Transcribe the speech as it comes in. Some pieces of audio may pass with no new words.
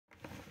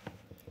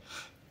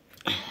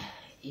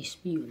It's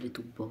me, your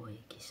little boy,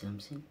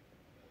 Samson.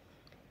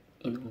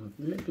 You know,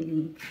 let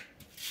me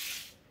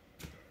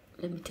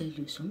tell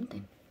you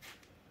something.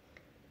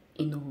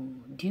 You know,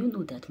 do you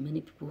know that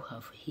many people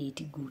have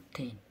hate good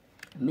thing?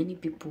 Many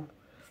people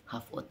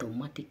have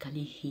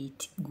automatically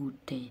hate good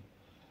thing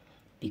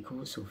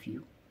because of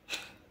you.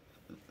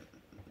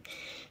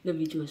 Let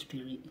me just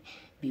be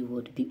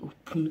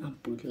open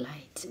and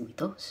polite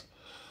with us.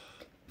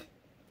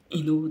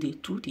 You know, the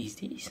truth is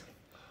this: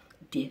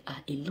 there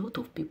are a lot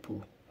of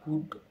people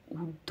who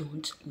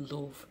don't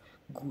love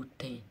good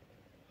thing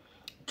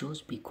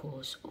just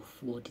because of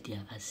what they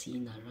are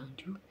seeing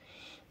around you.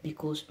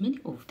 Because many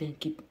of them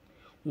keep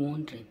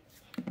wondering,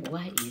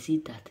 why is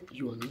it that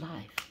your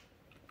life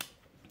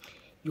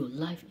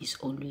is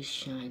always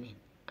shining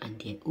and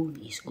their own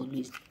is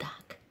always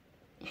dark?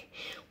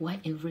 Why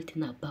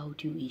everything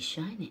about you is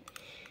shining?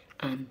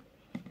 And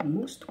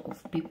most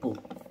of people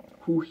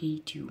who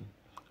hate you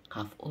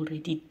have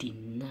already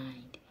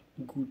denied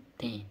good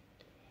thing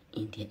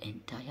in their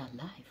entire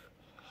life.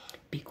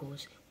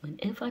 Because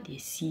whenever they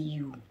see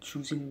you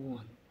choosing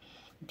one,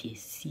 they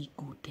see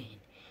good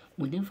thing.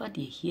 Whenever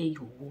they hear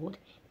your word,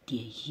 they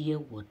hear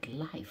what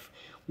life.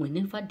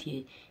 Whenever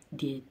they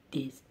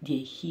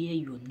hear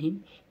your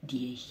name, they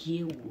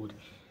hear what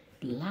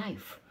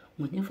life.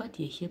 Whenever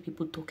they hear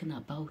people talking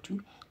about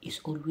you, it's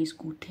always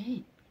good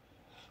thing.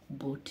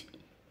 But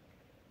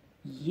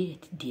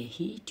yet they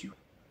hate you.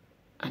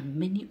 And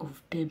many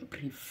of them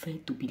prefer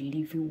to be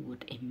living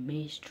with a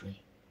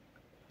mystery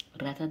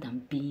rather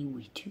than being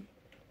with you.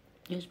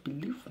 Just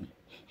believe me.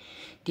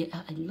 There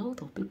are a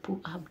lot of people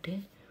out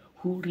there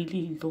who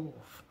really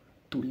love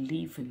to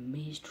live in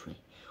mystery,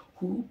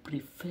 who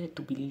prefer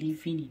to be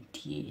living in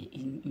tears,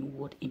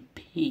 in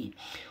pain,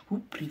 who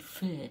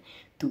prefer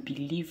to be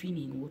living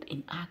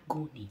in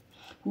agony,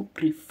 who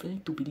prefer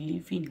to be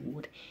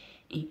living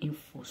in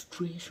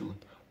frustration.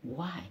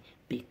 Why?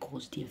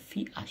 Because they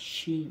feel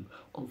ashamed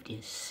of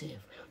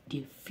themselves.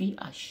 They feel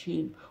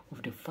ashamed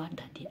of the fact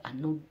that they are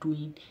not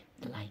doing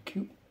like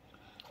you.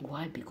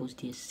 Why? Because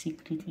they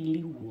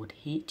secretly would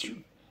hate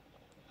you.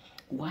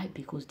 Why?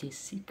 Because they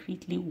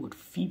secretly would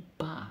feel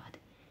bad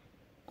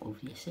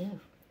of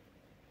yourself.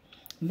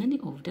 Many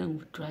of them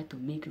will try to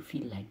make you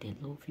feel like they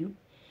love you,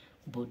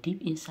 but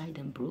deep inside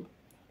them, bro,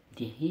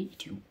 they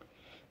hate you.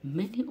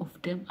 Many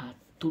of them are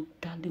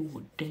totally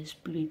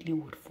desperately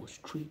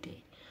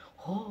frustrated,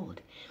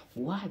 hard.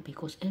 Why?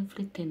 Because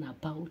everything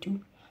about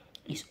you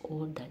is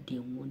all that they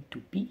want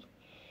to be.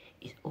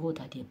 It's all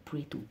that they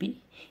pray to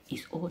be.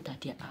 It's all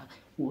that they are,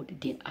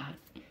 what they are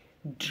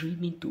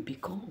dreaming to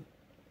become.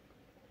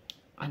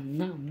 And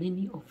now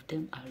many of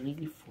them are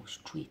really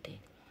frustrated,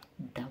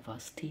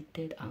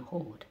 devastated and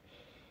hurt.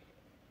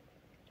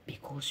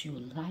 Because your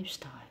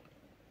lifestyle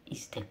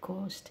is the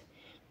cost.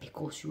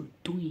 Because your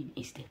doing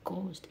is the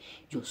cost.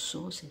 Your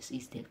sources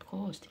is the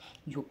cost.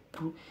 Your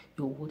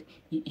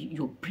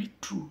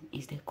breakthrough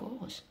is the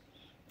cost.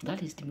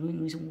 That is the main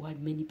reason why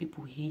many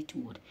people hate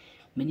what?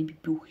 Many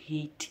people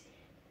hate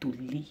to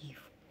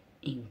live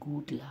in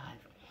good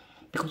life.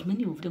 Because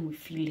many of them will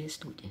feel less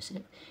to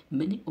themselves.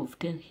 Many of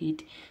them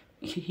hate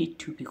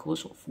you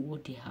because of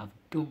what they have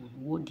done,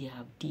 what they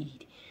have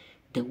did,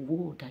 the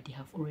word that they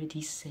have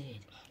already said,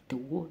 the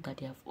word that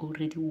they have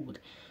already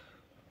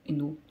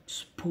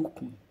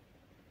spoken,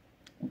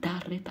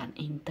 direct and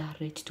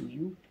indirect to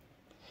you,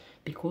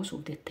 because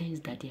of the things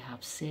that they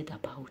have said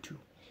about you.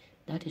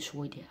 That is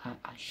why they are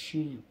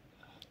ashamed.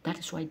 That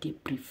is why they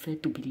prefer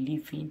to be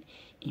living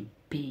in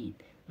pain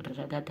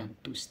rather than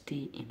to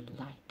stay in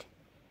light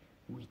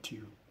with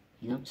you.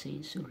 You know what I'm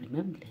saying? So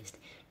remember this.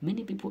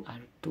 Many people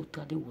are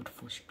totally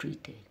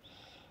frustrated.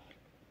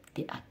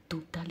 They are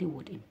totally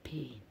in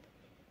pain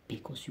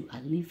because you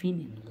are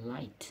living in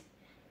light.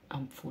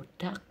 And for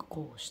that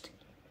cost,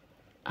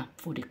 and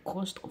for the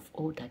cost of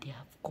all that they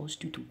have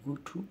caused you to go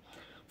through,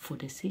 for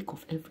the sake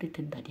of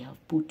everything that they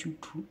have put you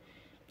through,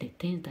 the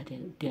things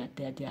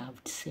that they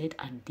have said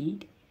and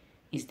did,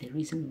 is the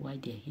reason why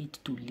they hate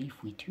to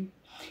live with you.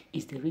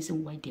 Is the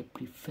reason why they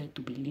prefer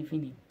to be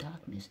living in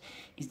darkness.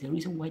 Is the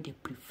reason why they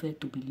prefer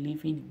to be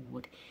living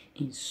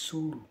in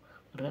sorrow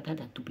rather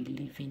than to be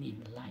living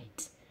in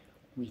light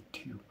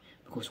with you.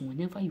 Because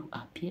whenever you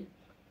appear,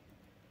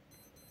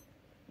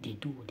 they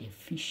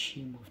feel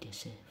shame of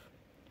themselves.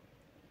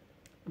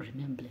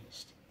 Remain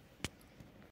blessed.